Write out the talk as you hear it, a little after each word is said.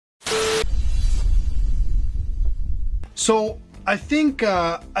So I think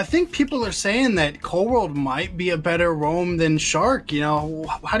people are saying that Cold World might be a better roam than Shark. You know,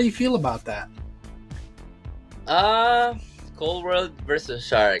 how do you feel about that? Cold World versus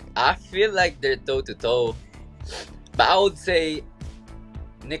Shark. I feel like they're toe to toe, but I would say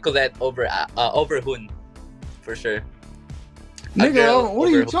Nicolette over Hoon for sure. Nigga, what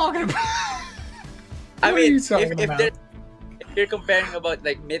are you talking about? I mean, if you're comparing about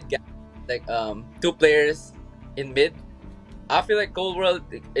like mid gap, like two players in mid, I feel like Cold World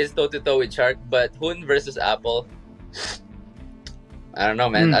is toe to toe with Shark, but Hoon versus Apple, I don't know,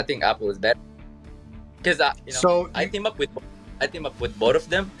 man. I think Apple is better because I team up with both of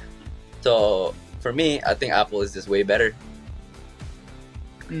them. So for me, I think Apple is just way better.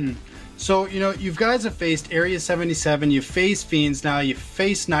 So, you know, you guys have faced Area 77, you've faced Fiends now, you've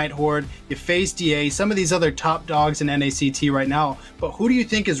faced Night Horde, you've faced DA, some of these other top dogs in NACT right now, but who do you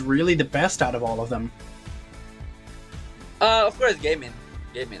think is really the best out of all of them? Of course, gaming.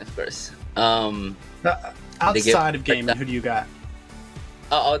 Gaming, of course. Outside of gaming, who do you got?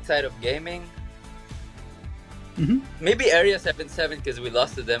 Outside of gaming? Maybe Area 77 because we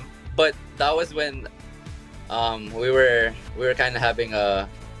lost to them, but that was when we were kind of having a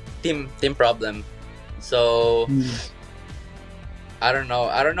team problem, so I don't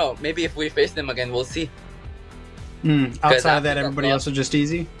know. Maybe if we face them again, we'll see. Outside of that, everybody else was just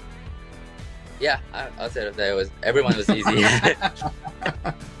easy. Yeah, outside of that, everyone was easy.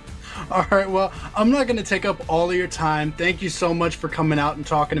 All right, well, I'm not going to take up all of your time. Thank you so much for coming out and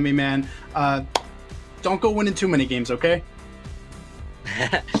talking to me, man. Don't go winning too many games, okay?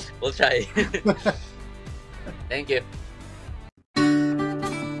 We'll try. Thank you.